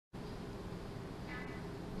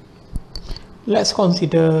Let's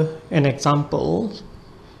consider an example.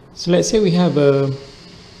 So let's say we have a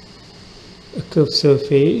curved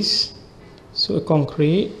surface, so a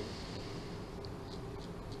concrete,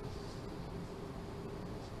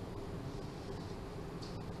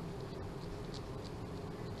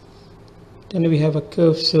 then we have a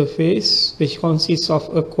curved surface which consists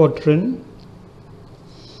of a quadrant,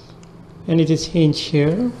 and it is hinged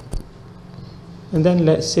here, and then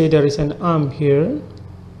let's say there is an arm here,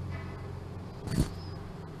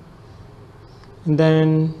 and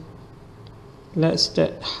then let's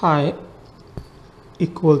that height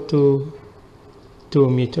equal to 2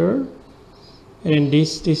 meters, and then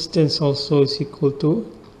this distance also is equal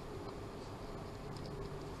to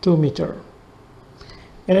 2 meters.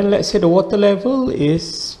 And then let's say the water level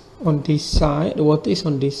is on this side, the water is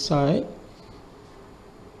on this side,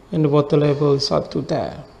 and the water level is up to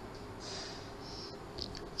there.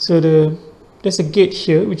 So there's a gate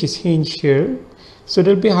here which is hinged here, so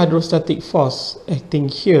there will be a hydrostatic force acting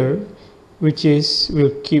here, which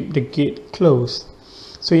will keep the gate closed.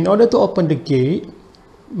 So in order to open the gate,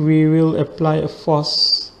 we will apply a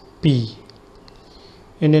force P,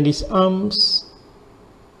 and then these arms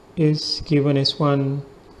is given as 1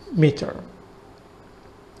 meter.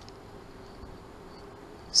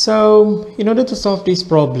 So in order to solve these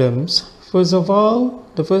problems, first of all,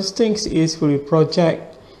 the first thing is we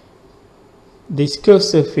project this curved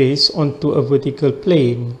surface onto a vertical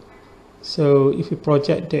plane. So if we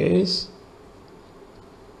project this,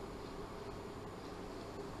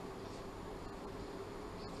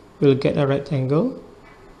 we'll get a rectangle.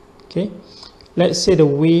 Okay, let's say the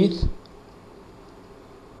width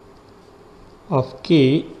of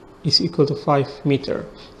gate is equal to 5 meters.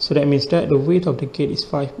 So that means that the width of the gate is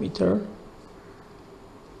 5 meters.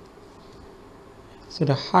 So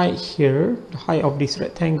the height here, the height of this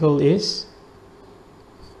rectangle is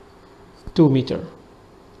 2 meters.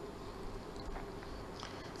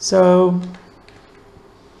 So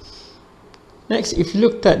next, if you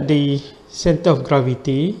looked at the center of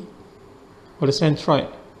gravity or the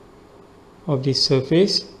centroid of this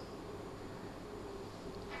surface,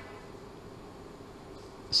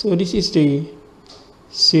 so this is the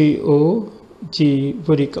COG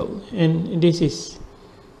vertical, and this is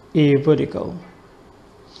A vertical,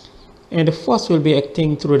 and the force will be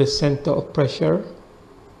acting through the center of pressure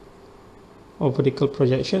of vertical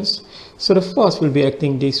projections. So the force will be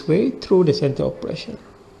acting this way through the center of pressure.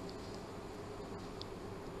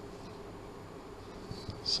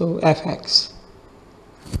 So Fx.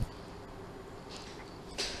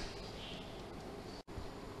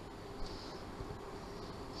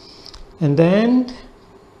 And then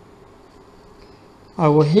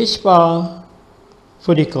our H bar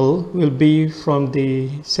vertical will be from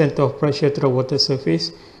the center of pressure to the water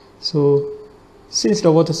surface. So since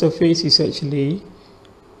the water surface is actually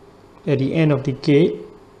at the end of the gate,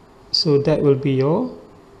 so that will be your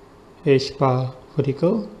H bar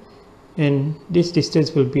vertical, and this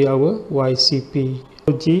distance will be our YCP.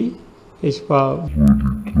 G H bar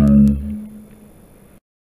vertical.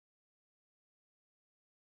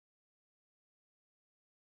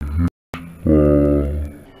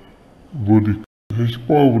 H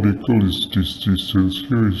bar vertical is this distance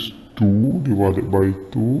here is 2 divided by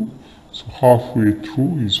 2, so halfway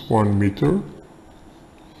through is 1 meter,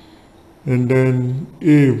 and then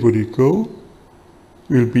A vertical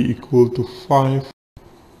will be equal to 5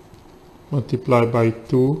 multiplied by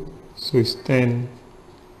 2, so it's 10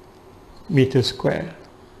 meters square.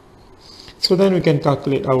 So then we can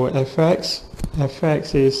calculate our Fx.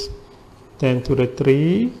 Fx is 10 to the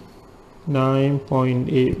 3,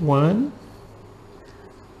 9.81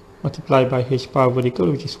 multiplied by H bar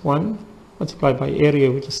vertical, which is 1, multiplied by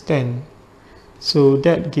area, which is 10. So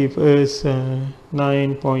that gives us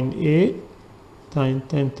 9.8 times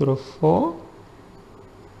 10 to the 4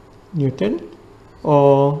 Newton,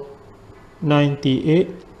 or 98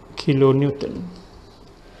 kilonewton.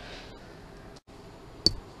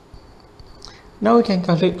 Now we can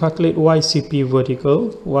calculate YCP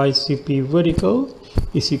vertical. YCP vertical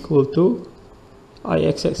is equal to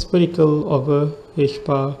Ixx vertical over H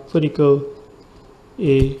bar vertical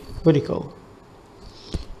A vertical,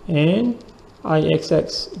 and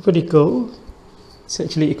Ixx vertical is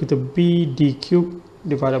actually equal to BD cubed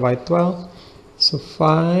divided by 12, so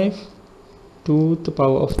 5 to the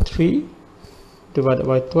power of 3 divided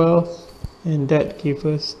by 12, and that gives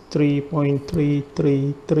us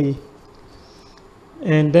 3.333.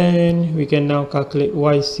 And then we can now calculate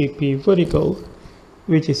YCP vertical,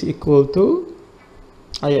 which is equal to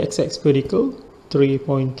Ixx vertical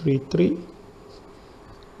 3.33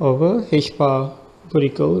 over H bar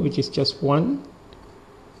vertical, which is just 1,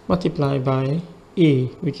 multiplied by A,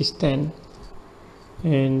 which is 10,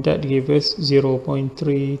 and that gives us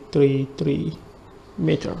 0.333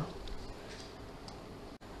 meter.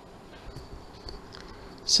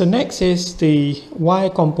 So next is the y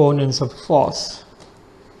components of the force.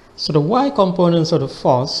 So the y components of the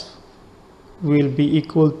force will be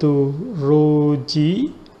equal to rho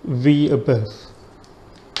g v above.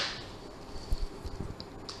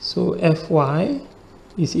 So Fy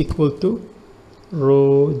is equal to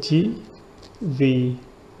rho g v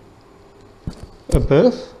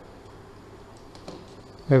above,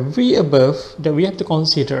 where v above that we have to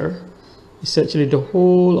consider is actually the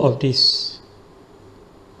whole of this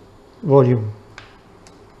volume.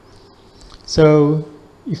 So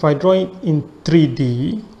if I draw it in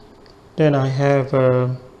 3D, then I have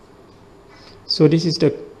so this is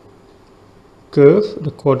the curve,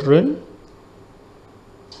 the quadrant.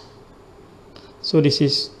 So this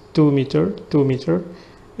is 2 meter, 2 meter,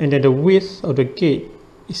 and then the width of the gate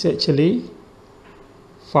is actually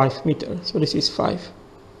 5 meter. So this is 5.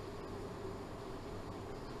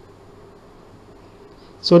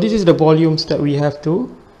 So this is the volumes that we have to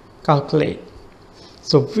calculate.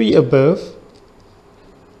 So V above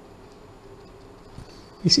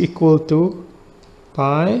is equal to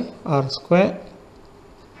pi r squared.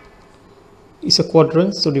 It's a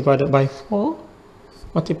quadrant, so divided by 4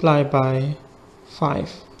 multiplied by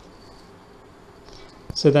 5.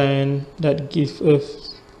 So then that gives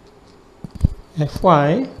us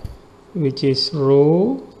Fy, which is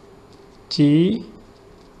rho g,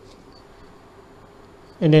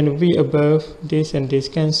 and then V above, this and this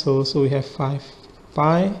cancel, so we have 5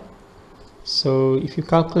 pi. So if you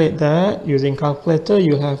calculate that using calculator,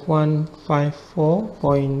 you have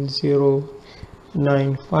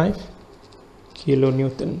 154.095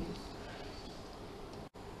 kilonewton.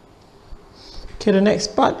 Okay, the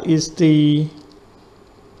next part is the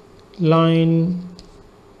line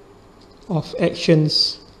of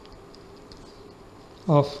actions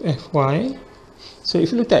of Fy. So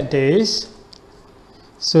if you look at this,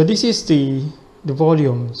 so this is the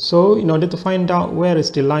volume. So in order to find out where is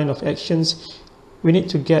the line of actions, we need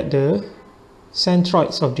to get the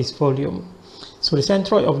centroids of this volume. So the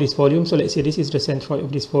centroid of this volume, so let's say this is the centroid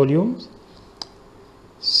of this volume,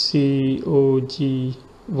 COG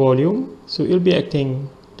volume, so it will be acting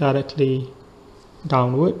directly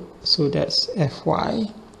downward, so that's Fy.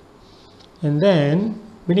 And then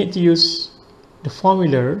we need to use the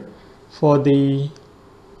formula for the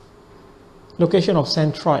location of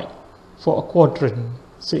centroid for a quadrant.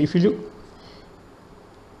 So if you look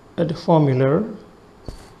at the formula,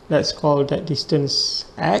 let's call that distance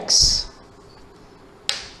x.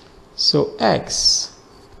 So x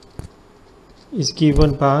is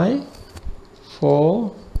given by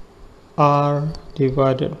 4r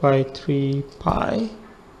divided by 3 pi.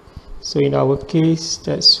 So in our case,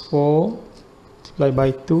 that's 4 multiplied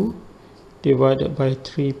by 2 divided by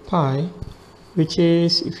 3 pi, which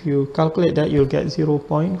is, if you calculate that, you'll get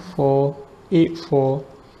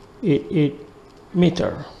 0.48488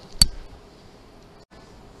 meter.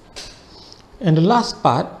 And the last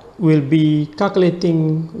part will be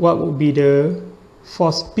calculating what would be the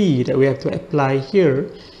force P that we have to apply here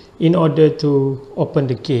in order to open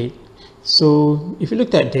the gate. So if you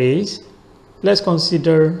look at this, let's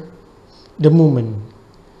consider the moment.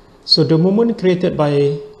 So the moment created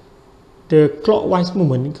by the clockwise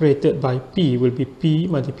movement created by P will be P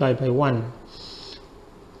multiplied by 1.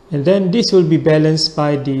 And then this will be balanced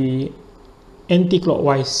by the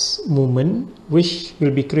anti-clockwise movement, which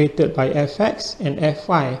will be created by Fx and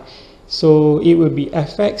Fy. So it will be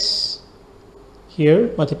Fx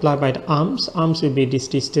here multiplied by the arms. Arms will be this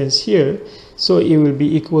distance here. So it will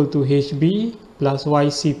be equal to Hb plus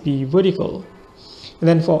Ycp vertical. And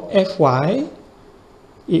then for Fy,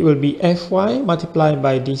 it will be Fy multiplied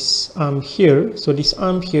by this arm here. So this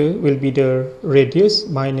arm here will be the radius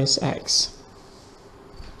minus x.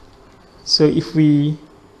 So if we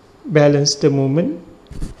balance the moment,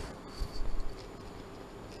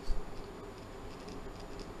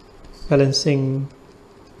 balancing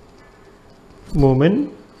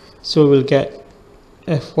moment, so we'll get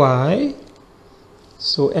Fy.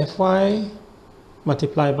 So Fy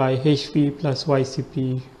multiplied by Hv plus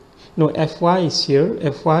Ycp. No, Fy is here.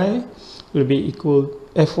 Fy will be equal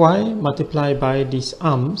Fy multiplied by these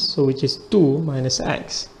arms, so which is 2 minus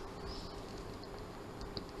x,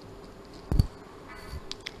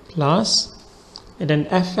 plus, and then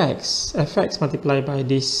Fx multiplied by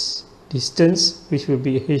this distance, which will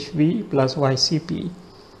be Hv plus Ycp.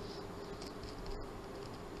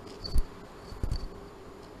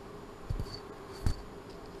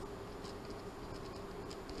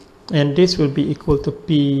 and this will be equal to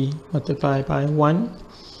P multiplied by 1.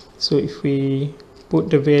 So if we put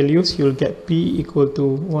the values, you'll get P equal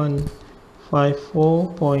to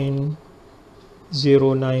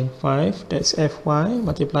 154.095, that's Fy,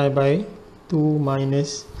 multiplied by 2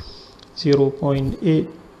 minus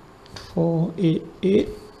 0.8488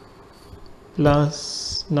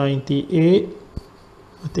 plus 98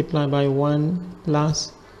 multiplied by 1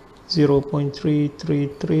 plus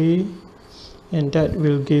 0.333, and that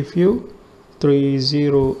will give you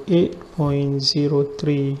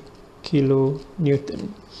 308.03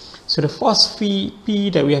 kilonewton. So the force P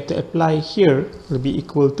that we have to apply here will be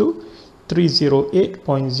equal to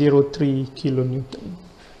 308.03 kilonewton.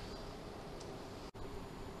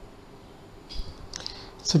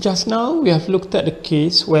 So just now we have looked at the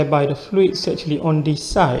case whereby the fluid is actually on this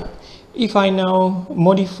side. If I now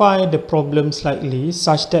modify the problem slightly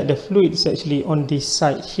such that the fluid is actually on this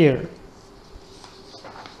side here.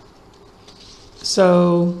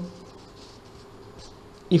 So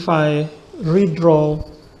if I redraw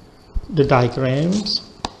the diagrams,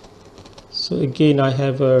 so again I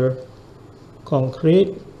have a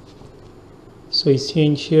concrete, so it's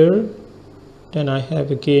hinged here, then I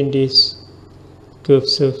have again this curved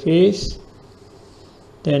surface,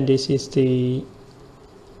 then this is the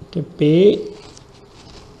bed,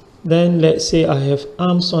 then let's say I have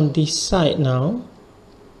arms on this side now,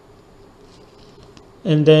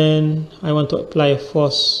 and then I want to apply a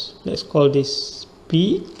force, let's call this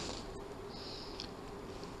P,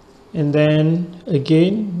 and then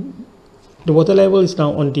again the water level is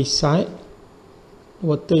now on this side,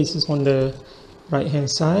 water is on the right hand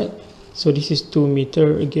side, so this is 2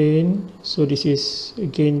 meter again, so this is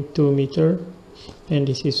again 2 meter, and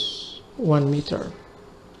this is 1 meter.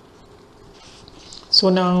 So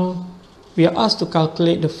now we are asked to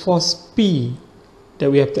calculate the force P that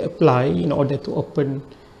we have to apply in order to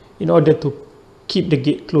keep the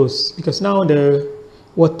gate closed, because now the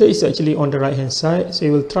water is actually on the right hand side, so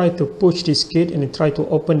you will try to push this gate and try to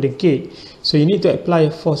open the gate, so you need to apply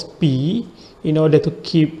a force P in order to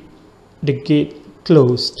keep the gate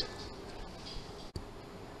closed.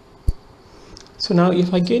 So now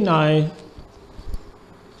if again I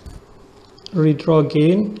redraw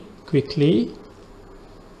again quickly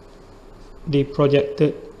the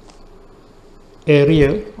projected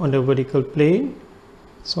area on the vertical plane,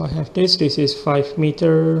 so I have this is 5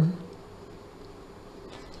 meter,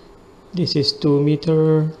 this is 2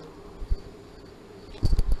 meter.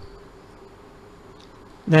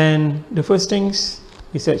 Then the first things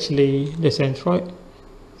is actually the centroid,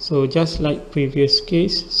 so just like previous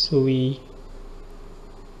case, so we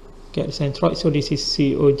get the centroid, so this is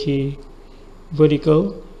COG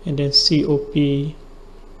vertical, and then COP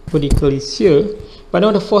vertical is here, but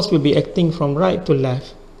now the force will be acting from right to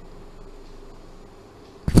left,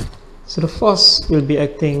 so the force will be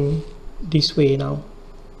acting this way now,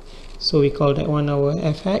 so we call that one our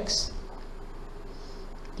Fx.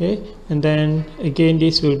 Okay, and then again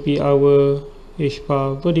this will be our H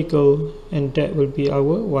bar vertical, and that will be our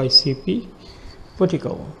YCP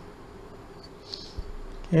vertical.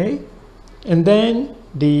 Okay, and then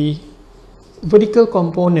the vertical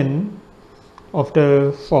component of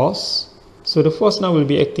the force, so the force now will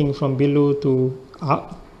be acting from below to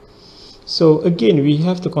up, so again we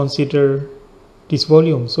have to consider this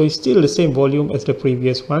volume, so it's still the same volume as the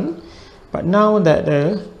previous one, but now that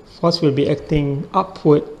the force will be acting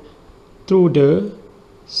upward through the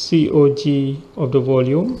COG of the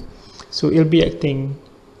volume, so it will be acting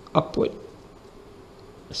upward,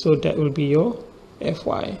 so that will be your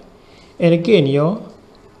Fy, and again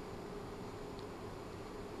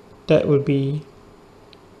that will be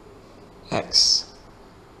X.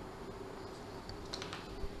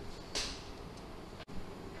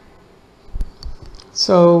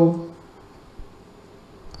 So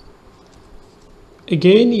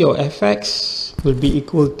again your Fx will be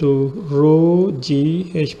equal to rho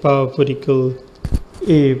g h bar vertical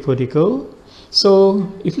a vertical. So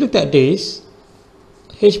if you look at this,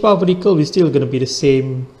 h bar vertical is still going to be the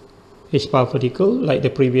same h bar vertical like the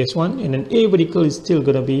previous one, and then a vertical is still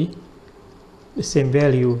going to be the same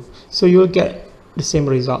value, so you will get the same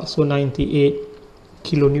result, so 98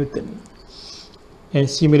 kilonewton. And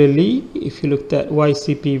similarly, if you looked at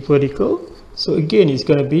YCP vertical, so again it's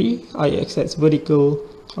going to be Ixx vertical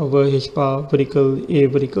over h bar vertical a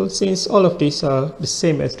vertical, since all of these are the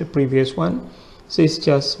same as the previous one, so it's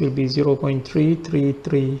just will be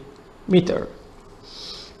 0.333 meter.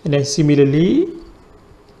 And then similarly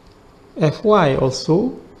Fy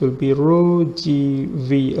also will be rho g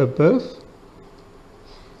v above,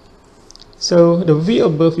 so the v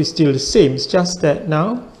above is still the same, it's just that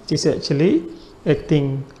now it is actually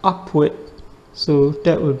acting upward, so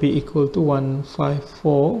that will be equal to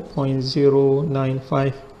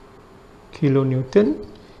 154.095 kilonewton.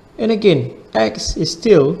 And again, x is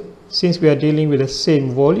still, since we are dealing with the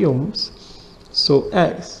same volumes, so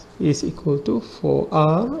x is equal to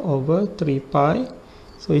 4r over 3 pi,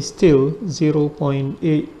 so it's still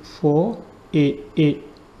 0.8488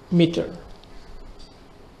 meter.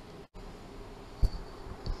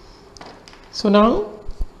 So now,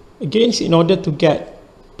 again, in order to get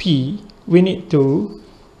P, we need to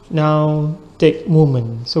now take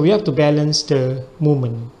moment. So we have to balance the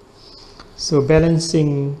moment. So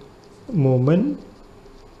balancing moment,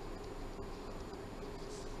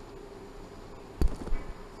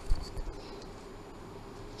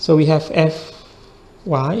 so we have Fy.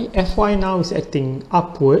 Fy now is acting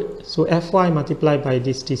upward, so Fy multiplied by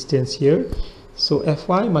this distance here, so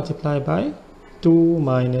Fy multiplied by 2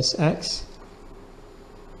 minus x.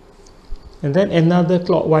 And then another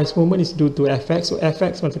clockwise movement is due to Fx, so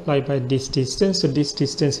Fx multiplied by this distance, so this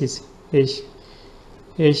distance is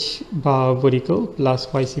h bar vertical plus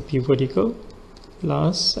ycp vertical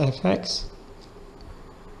plus Fx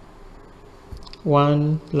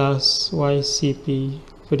 1 plus ycp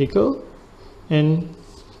vertical, and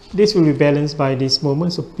this will be balanced by this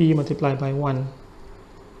moment, so P multiplied by 1.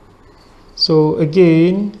 So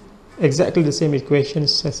again, exactly the same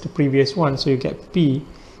equations as the previous one, so you get P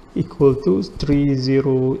equal to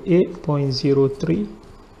 308.03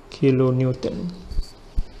 kilonewton.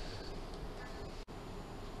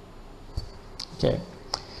 Okay,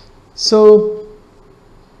 so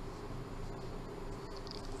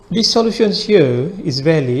this solution here is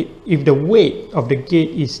valid if the weight of the gate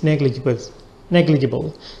is negligible.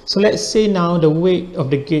 So let's say now the weight of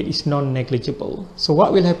the gate is non-negligible. So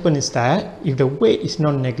what will happen is that if the weight is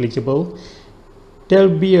non-negligible, there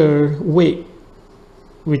will be a weight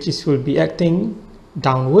which will be acting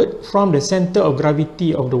downward from the center of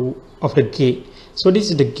gravity of the gate. So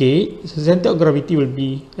this is the gate, so the center of gravity will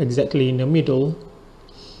be exactly in the middle,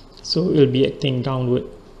 so it will be acting downward,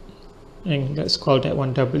 and let's call that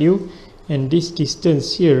one W. And this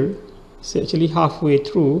distance here is actually halfway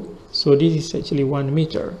through, so this is actually 1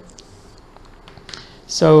 meter.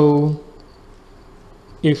 So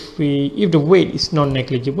if the weight is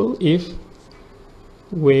non-negligible, if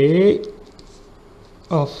weight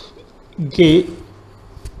of gate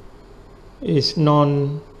is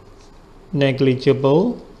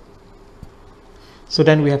non-negligible, so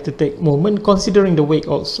then we have to take moment considering the weight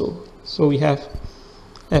also. So we have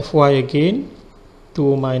Fy again,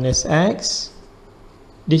 2 minus x,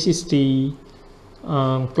 this is the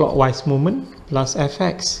clockwise moment, plus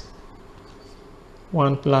Fx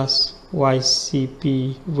 1 plus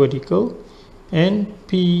ycp vertical, and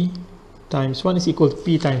P times 1 is equal to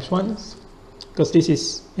P times 1, because this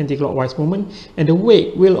is anti-clockwise movement, and the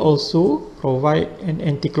weight will also provide an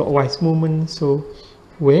anti-clockwise movement, so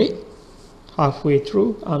weight halfway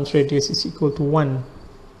through arm's radius is equal to 1.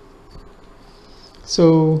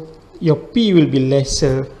 So your P will be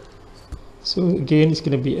lesser, so again it's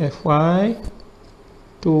going to be Fy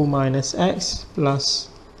 2 minus x plus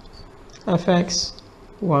Fx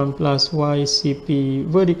 1 plus ycp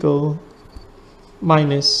vertical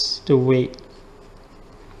minus the weight.